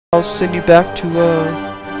I'll send you back to,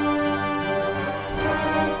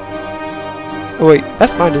 oh wait,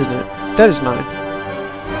 that's mine, isn't it? That is mine.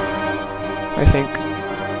 I think.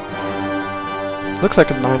 Looks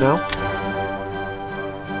like it's mine now.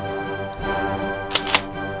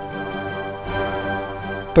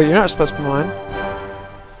 But you're not supposed to be mine.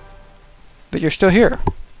 But you're still here.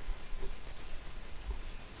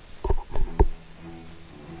 Oh,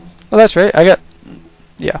 that's right. I got...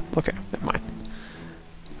 Yeah, okay. Never mind.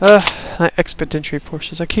 My expeditionary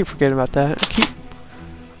forces. I keep forgetting about that.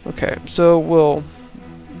 Okay, so we'll...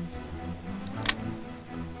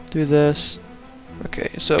 do this. Okay,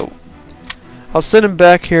 so... I'll send him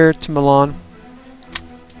back here to Milan.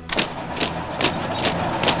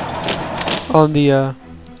 On the, and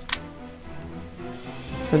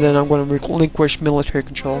then I'm going to relinquish military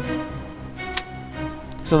control.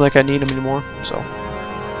 It's not like I need him anymore, so...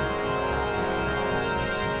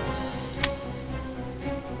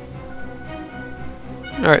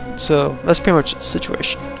 Alright, so that's pretty much the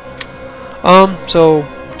situation. So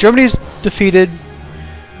Germany's defeated.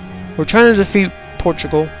 We're trying to defeat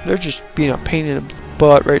Portugal. They're just being a pain in the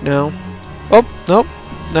butt right now. Oh, nope.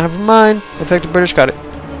 Never mind. Looks like the British got it.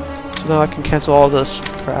 So now I can cancel all this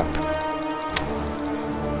crap.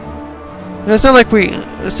 And it's not like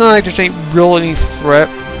there's any real threat,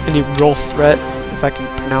 if I can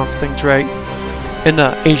pronounce things right, in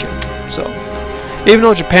Asia. So even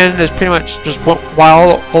though Japan is pretty much just went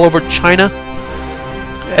wild all over China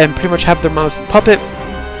and pretty much have their mouths puppet,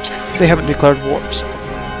 they haven't declared war. So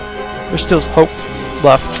there's still hope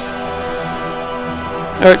left.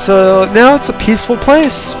 Alright, so now it's a peaceful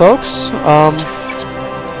place, folks.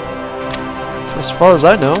 As far as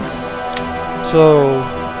I know. So,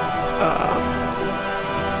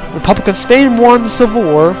 Republic of Spain won the Civil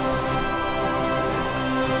War.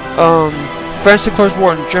 France declares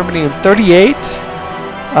war on Germany in '38.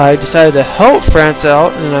 I decided to help France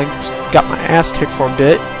out, and I got my ass kicked for a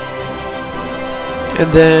bit. And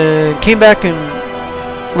then came back in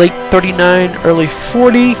late '39, early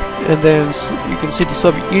 '40, and then you can see the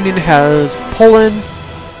Soviet Union has Poland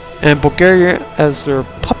and Bulgaria as their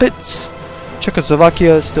puppets.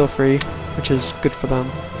 Czechoslovakia is still free, which is good for them.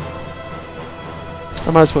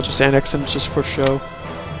 I might as well just annex them just for show.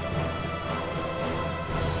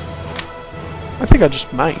 I think I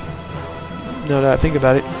just might, now that I think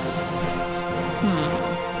about it.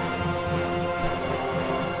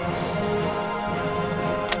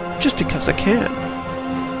 Just because I can.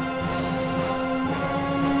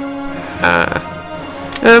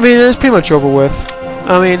 I mean, it's pretty much over with.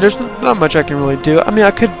 I mean, there's not much I can really do. I mean,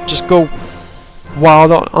 I could just go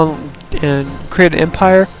wild on and create an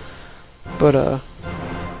empire, but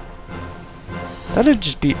that'd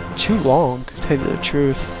just be too long, to tell you the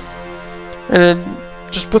truth. And then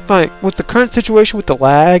just with the current situation with the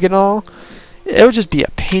lag and all, it would just be a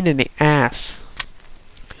pain in the ass.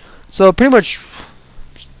 So pretty much,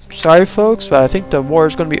 sorry folks, but I think the war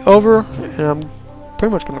is going to be over, and I'm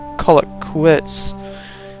pretty much going to call it quits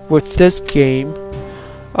with this game.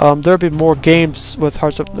 There'll be more games with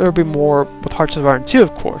Hearts of Iron 2,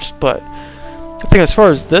 of course, but I think as far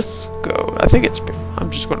as this goes,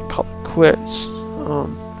 I'm just going to call it quits.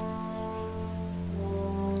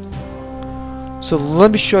 So let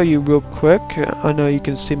me show you real quick. I know you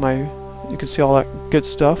can see all that good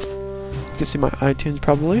stuff. You can see my iTunes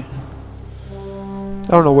probably. I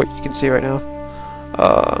don't know what you can see right now.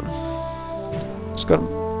 Just go.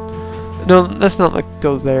 No, let's not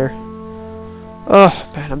go there. Oh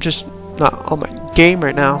man, I'm just not on my game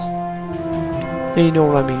right now. And you know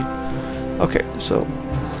what I mean. Okay, so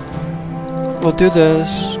we'll do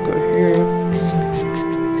this. Go here.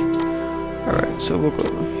 Alright, so we'll go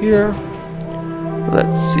here.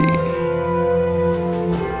 Let's see.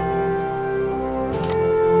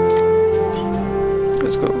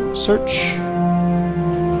 Let's go search.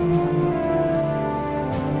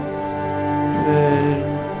 And then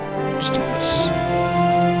just do this.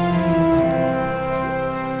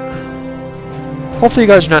 Hopefully you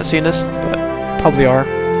guys are not seeing this, but probably are.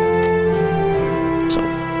 So,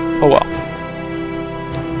 oh well.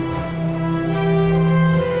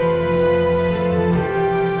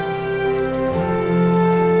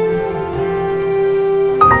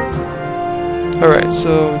 Alright,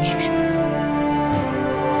 so... I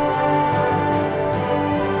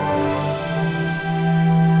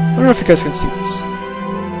don't know if you guys can see this.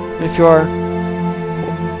 And if you are...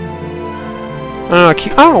 I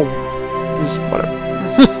don't know. This, whatever.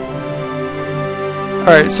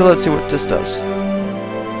 Alright, so let's see what this does.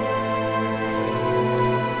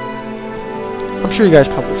 I'm sure you guys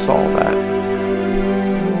probably saw all that.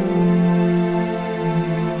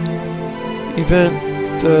 Event...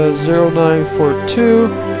 0942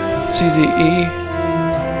 CZE.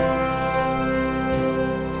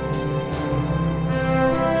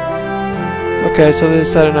 Okay, so they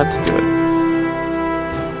decided not to do it.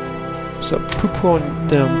 So poo-poo on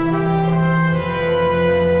them.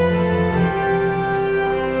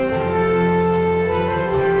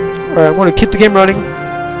 Alright, I'm going to keep the game running.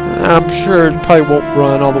 I'm sure it probably won't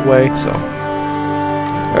run all the way, so.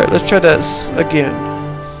 Alright, let's try this again.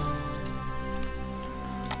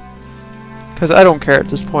 Because I don't care at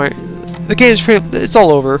this point. The game's it's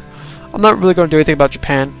all over. I'm not really going to do anything about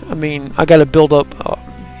Japan. I mean, I got to build up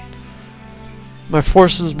my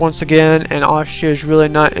forces once again, and Austria is really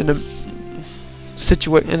not in a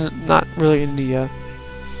not really in the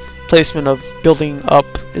placement of building up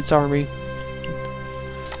its army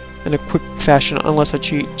in a quick fashion, unless I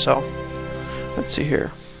cheat. So let's see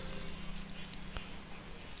here.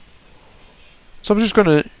 So I'm just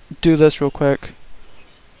gonna do this real quick.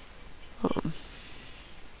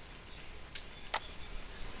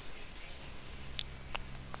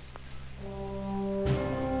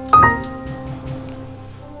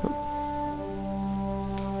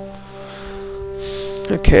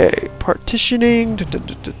 Okay, partitioning.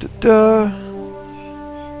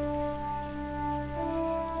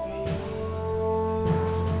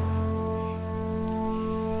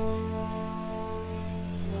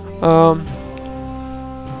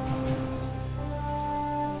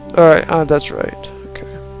 Alright, that's right.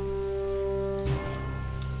 Okay.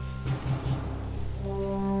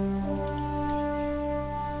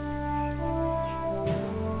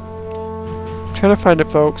 Trying to find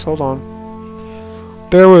it, folks. Hold on.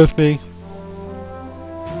 Bear with me.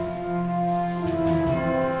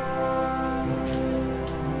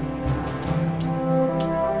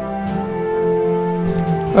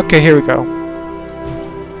 Okay, here we go.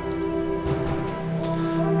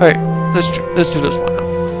 Alright, let's do this one now.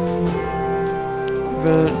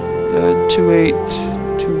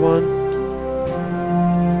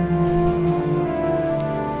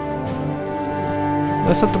 2821.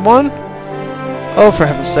 That's not the one? Oh, for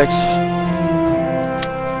heaven's sakes.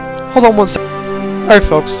 Hold on one second. Alright,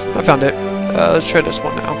 folks, I found it. Let's try this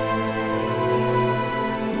one now.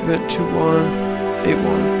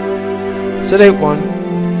 2181. Is it 81?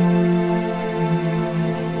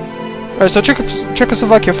 Alright, so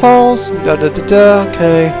Czechoslovakia falls.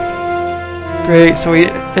 Okay. Great. So we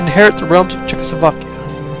inherit the realms of Czechoslovakia.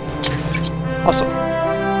 Awesome.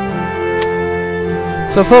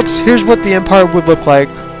 So, folks, here's what the empire would look like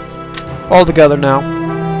all together now,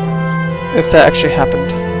 if that actually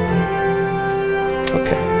happened.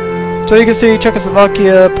 Okay. So you can see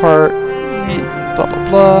Czechoslovakia part blah blah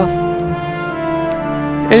blah,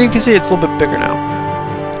 and you can see it's a little bit bigger now.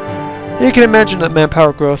 And you can imagine that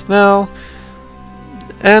manpower growth now,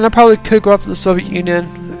 and I probably could go after the Soviet Union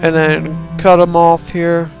and then cut them off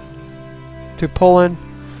here to Poland,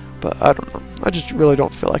 but I don't know. I just really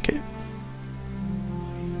don't feel like it.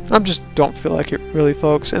 I just don't feel like it, really,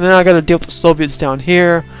 folks. And then I gotta deal with the Soviets down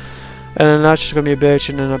here, and then that's just gonna be a bitch,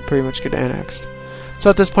 and then I pretty much get annexed. So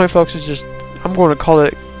at this point, folks, it's just, I'm going to call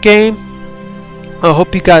it a game. I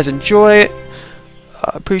hope you guys enjoy it.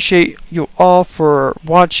 I appreciate you all for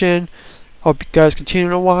watching. I hope you guys continue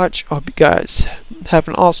to watch. I hope you guys have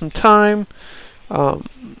an awesome time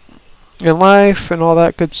in life and all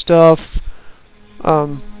that good stuff.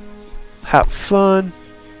 Have fun.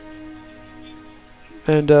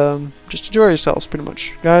 And just enjoy yourselves, pretty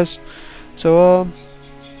much, guys. So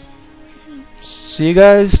see you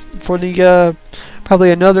guys for the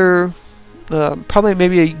probably another probably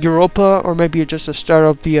maybe a Europa, or maybe just a start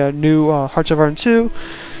of the new Hearts of Iron 2.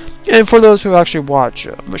 And for those who actually watch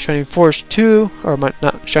Shining Force 2, or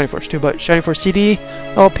not Shining Force 2, but Shining Force CD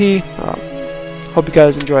LP, hope you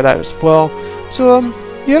guys enjoy that as well. So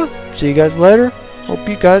yeah, see you guys later. Hope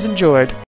you guys enjoyed.